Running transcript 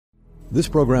This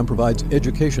program provides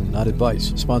education, not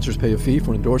advice. Sponsors pay a fee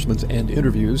for endorsements and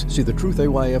interviews. See the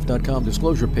truthayf.com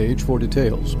disclosure page for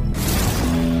details.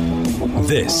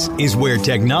 This is where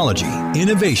technology,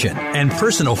 innovation, and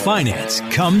personal finance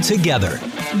come together.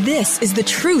 This is The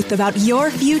Truth About Your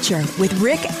Future with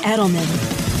Rick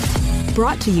Edelman.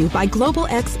 Brought to you by Global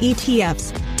X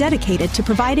ETFs, dedicated to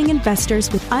providing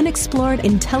investors with unexplored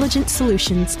intelligent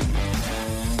solutions.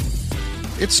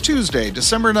 It's Tuesday,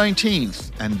 December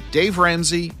 19th, and Dave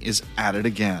Ramsey is at it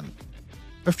again.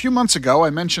 A few months ago,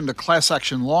 I mentioned a class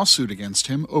action lawsuit against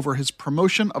him over his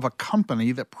promotion of a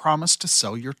company that promised to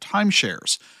sell your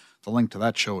timeshares. The link to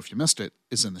that show, if you missed it,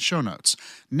 is in the show notes.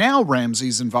 Now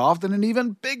Ramsey's involved in an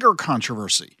even bigger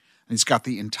controversy, and he's got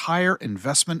the entire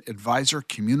investment advisor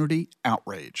community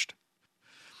outraged.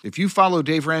 If you follow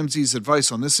Dave Ramsey's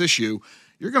advice on this issue,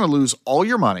 you're going to lose all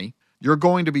your money, you're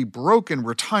going to be broke in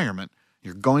retirement,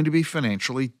 you're going to be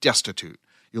financially destitute.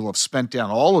 You'll have spent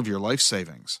down all of your life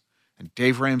savings, and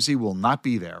Dave Ramsey will not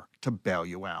be there to bail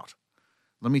you out.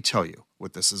 Let me tell you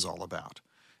what this is all about.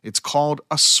 It's called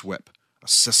a SWIP, a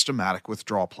systematic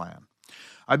withdrawal plan.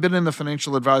 I've been in the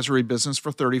financial advisory business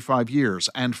for 35 years,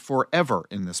 and forever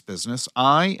in this business,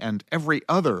 I and every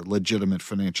other legitimate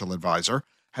financial advisor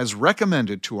has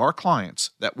recommended to our clients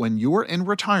that when you're in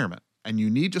retirement and you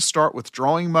need to start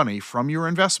withdrawing money from your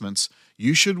investments,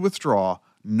 you should withdraw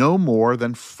no more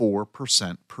than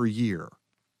 4% per year.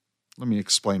 Let me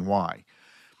explain why.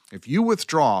 If you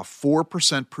withdraw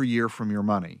 4% per year from your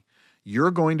money, you're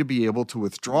going to be able to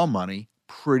withdraw money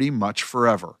pretty much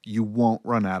forever. You won't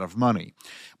run out of money.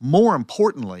 More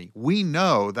importantly, we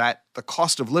know that the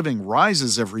cost of living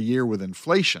rises every year with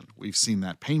inflation. We've seen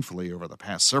that painfully over the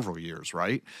past several years,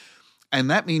 right? And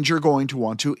that means you're going to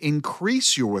want to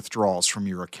increase your withdrawals from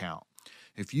your account.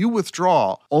 If you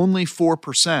withdraw only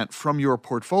 4% from your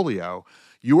portfolio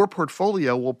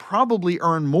will probably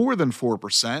earn more than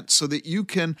 4% so that you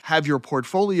can have your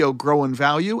portfolio grow in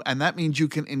value, and that means you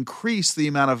can increase the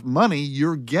amount of money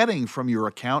you're getting from your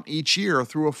account each year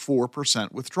through a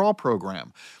 4% withdrawal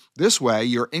program. This way,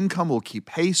 your income will keep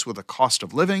pace with the cost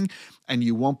of living, and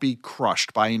you won't be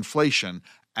crushed by inflation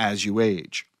as you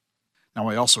age. Now,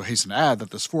 I also hasten to add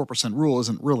that this 4% rule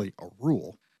isn't really a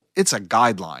rule. It's a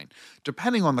guideline.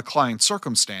 Depending on the client's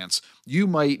circumstance, you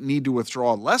might need to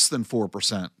withdraw less than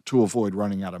 4% to avoid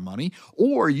running out of money,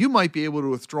 or you might be able to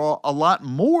withdraw a lot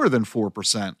more than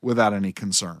 4% without any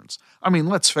concerns. I mean,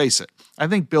 let's face it, I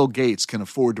think Bill Gates can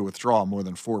afford to withdraw more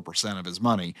than 4% of his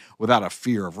money without a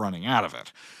fear of running out of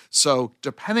it. So,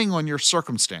 depending on your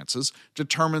circumstances,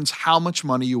 determines how much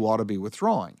money you ought to be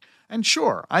withdrawing. And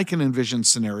sure, I can envision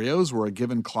scenarios where a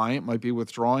given client might be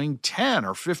withdrawing 10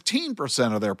 or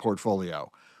 15% of their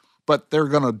portfolio, but they're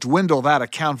going to dwindle that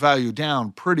account value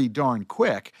down pretty darn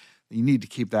quick. You need to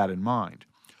keep that in mind.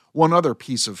 One other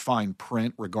piece of fine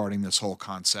print regarding this whole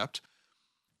concept: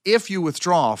 if you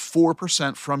withdraw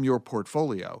 4% from your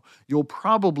portfolio, you'll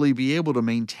probably be able to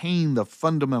maintain the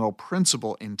fundamental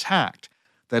principle intact.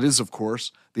 That is, of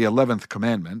course, the 11th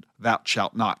commandment, thou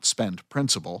shalt not spend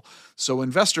principal. So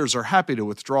investors are happy to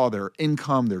withdraw their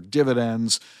income, their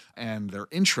dividends, and their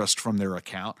interest from their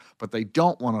account, but they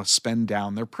don't want to spend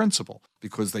down their principal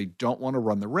because they don't want to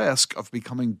run the risk of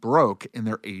becoming broke in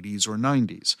their 80s or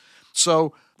 90s.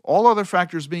 So all other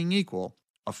factors being equal,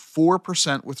 a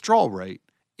 4% withdrawal rate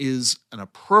is an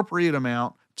appropriate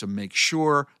amount to make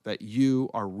sure that you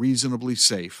are reasonably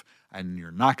safe and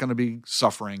you're not going to be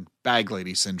suffering bag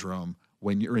lady syndrome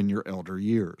when you're in your elder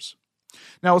years.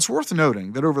 Now, it's worth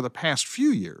noting that over the past few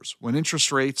years, when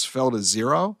interest rates fell to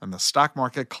zero and the stock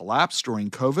market collapsed during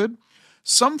COVID,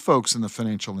 some folks in the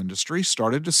financial industry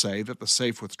started to say that the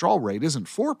safe withdrawal rate isn't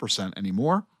 4%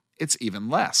 anymore, it's even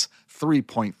less,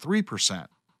 3.3%.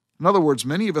 In other words,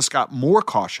 many of us got more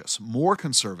cautious, more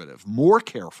conservative, more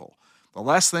careful. The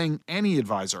last thing any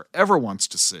advisor ever wants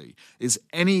to see is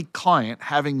any client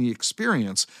having the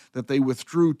experience that they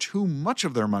withdrew too much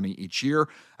of their money each year,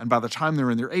 and by the time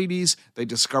they're in their 80s, they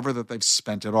discover that they've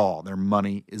spent it all. Their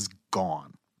money is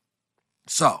gone.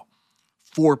 So,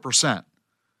 4%.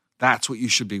 That's what you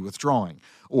should be withdrawing.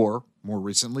 Or, more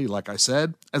recently, like I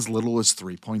said, as little as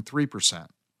 3.3%.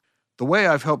 The way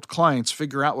I've helped clients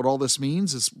figure out what all this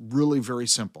means is really very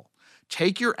simple.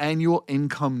 Take your annual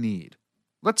income need.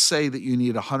 Let's say that you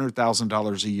need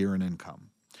 $100,000 a year in income.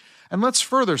 And let's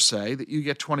further say that you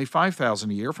get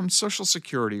 $25,000 a year from Social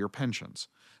Security or pensions.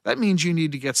 That means you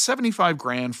need to get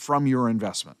 $75,000 from your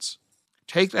investments.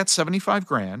 Take that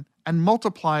 $75,000 and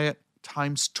multiply it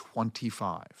times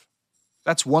 25.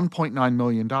 That's $1.9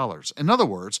 million. In other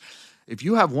words, if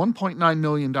you have $1.9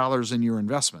 million in your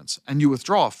investments and you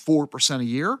withdraw 4% a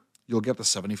year, you'll get the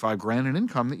 75 grand in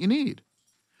income that you need.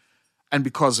 And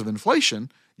because of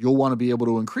inflation, you'll want to be able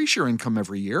to increase your income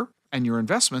every year, and your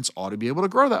investments ought to be able to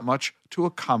grow that much to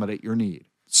accommodate your need.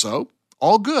 So,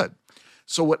 all good.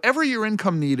 So whatever your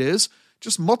income need is,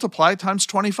 just multiply it times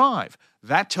 25.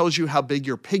 That tells you how big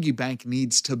your piggy bank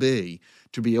needs to be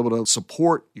able to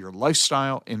support your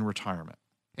lifestyle in retirement.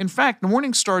 In fact,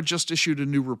 Morningstar just issued a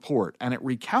new report, and it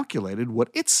recalculated what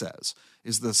it says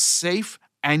is the safe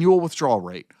annual withdrawal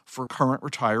rate for current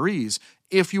retirees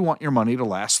if you want your money to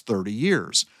last 30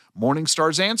 years.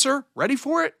 Morningstar's answer, ready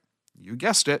for it? You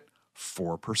guessed it,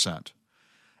 4%.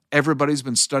 Everybody's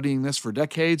been studying this for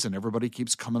decades, and everybody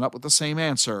keeps coming up with the same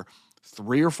answer.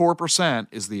 3 or 4%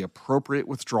 is the appropriate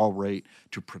withdrawal rate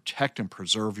to protect and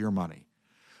preserve your money.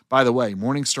 By the way,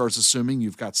 Morningstar is assuming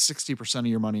you've got 60% of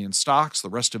your money in stocks, the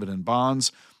rest of it in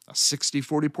bonds, a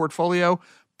 60-40 portfolio,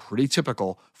 pretty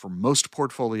typical for most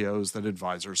portfolios that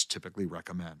advisors typically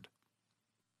recommend.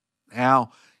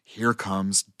 Now, here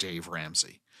comes Dave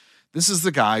Ramsey. This is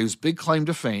the guy whose big claim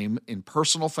to fame in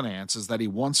personal finance is that he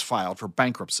once filed for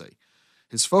bankruptcy.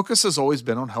 His focus has always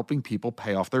been on helping people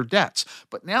pay off their debts,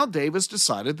 but now Dave has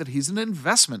decided that he's an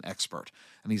investment expert,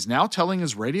 and he's now telling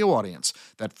his radio audience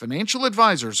that financial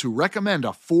advisors who recommend a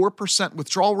 4%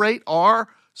 withdrawal rate are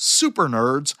super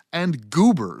nerds and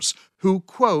goobers who,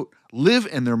 quote, live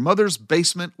in their mother's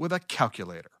basement with a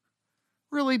calculator.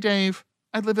 Really, Dave?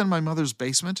 I live in my mother's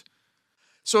basement?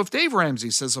 So if Dave Ramsey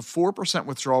says a 4%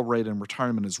 withdrawal rate in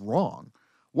retirement is wrong,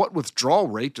 what withdrawal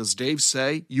rate does Dave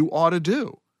say you ought to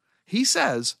do? He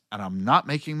says, and I'm not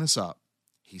making this up,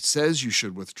 he says you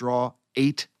should withdraw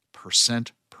 8%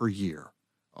 per year.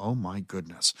 Oh my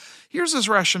goodness. Here's his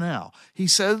rationale. He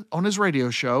said on his radio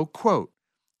show, quote,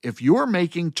 if you're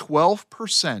making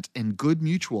 12% in good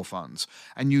mutual funds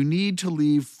and you need to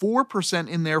leave 4%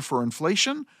 in there for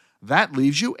inflation, that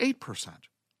leaves you 8%.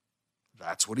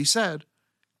 That's what he said.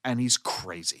 And he's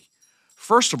crazy.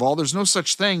 First of all, there's no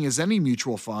such thing as any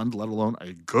mutual fund, let alone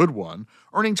a good one,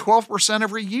 earning 12%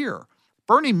 every year.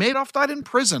 Bernie Madoff died in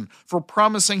prison for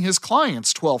promising his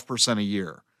clients 12% a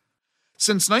year.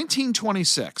 Since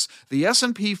 1926, the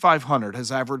S&P 500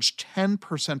 has averaged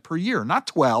 10% per year, not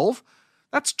 12.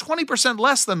 That's 20%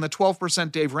 less than the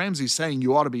 12% Dave Ramsey's saying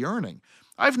you ought to be earning.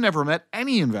 I've never met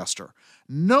any investor,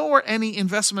 nor any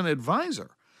investment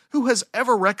advisor, who has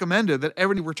ever recommended that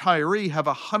every retiree have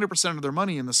 100% of their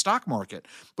money in the stock market.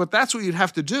 But that's what you'd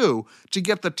have to do to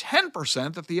get the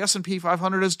 10% that the S&P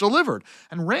 500 has delivered.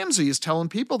 And Ramsey is telling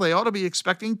people they ought to be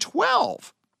expecting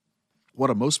 12. What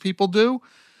do most people do?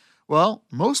 Well,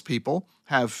 most people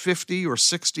have 50 or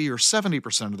 60 or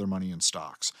 70% of their money in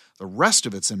stocks. The rest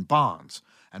of it's in bonds.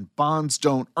 And bonds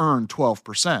don't earn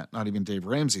 12%. Not even Dave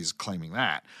Ramsey's claiming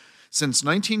that. Since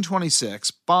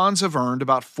 1926, bonds have earned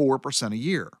about 4% a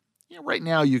year. Right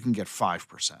now, you can get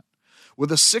 5%.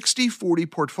 With a 60-40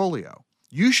 portfolio,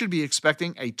 you should be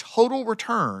expecting a total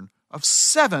return of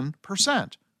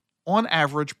 7% on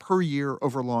average per year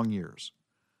over long years.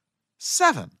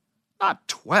 7, not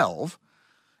 12.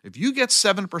 If you get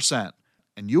 7%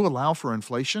 and you allow for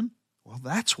inflation, well,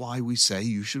 that's why we say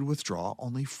you should withdraw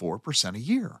only 4% a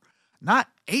year, not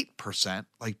 8%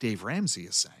 like Dave Ramsey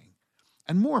is saying.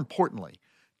 And more importantly,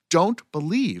 don't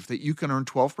believe that you can earn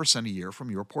 12% a year from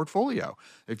your portfolio.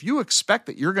 If you expect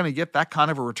that you're going to get that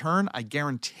kind of a return, I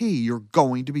guarantee you're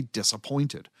going to be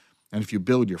disappointed. And if you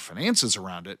build your finances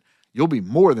around it, you'll be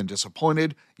more than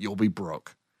disappointed, you'll be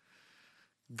broke.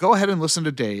 Go ahead and listen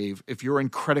to Dave. If you're in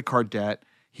credit card debt,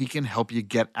 he can help you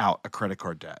get out of credit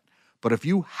card debt. But if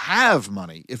you have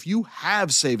money, if you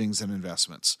have savings and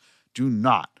investments, do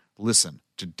not listen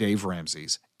to Dave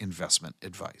Ramsey's investment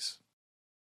advice.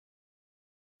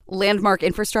 Landmark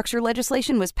infrastructure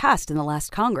legislation was passed in the last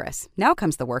Congress. Now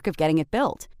comes the work of getting it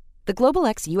built. The Global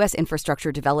X U.S.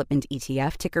 Infrastructure Development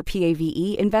ETF, ticker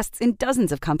PAVE, invests in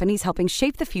dozens of companies helping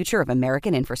shape the future of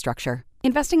American infrastructure.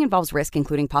 Investing involves risk,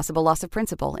 including possible loss of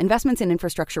principal. Investments in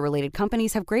infrastructure-related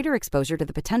companies have greater exposure to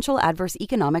the potential adverse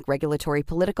economic, regulatory,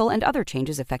 political, and other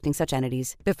changes affecting such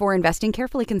entities. Before investing,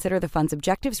 carefully consider the fund's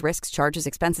objectives, risks, charges,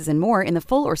 expenses, and more in the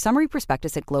full or summary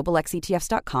prospectus at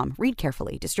globalxetfs.com. Read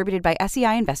carefully. Distributed by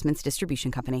SEI Investments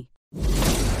Distribution Company.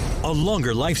 A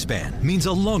longer lifespan means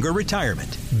a longer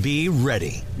retirement. Be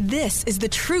ready. This is the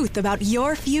truth about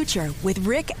your future with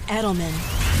Rick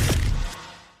Edelman.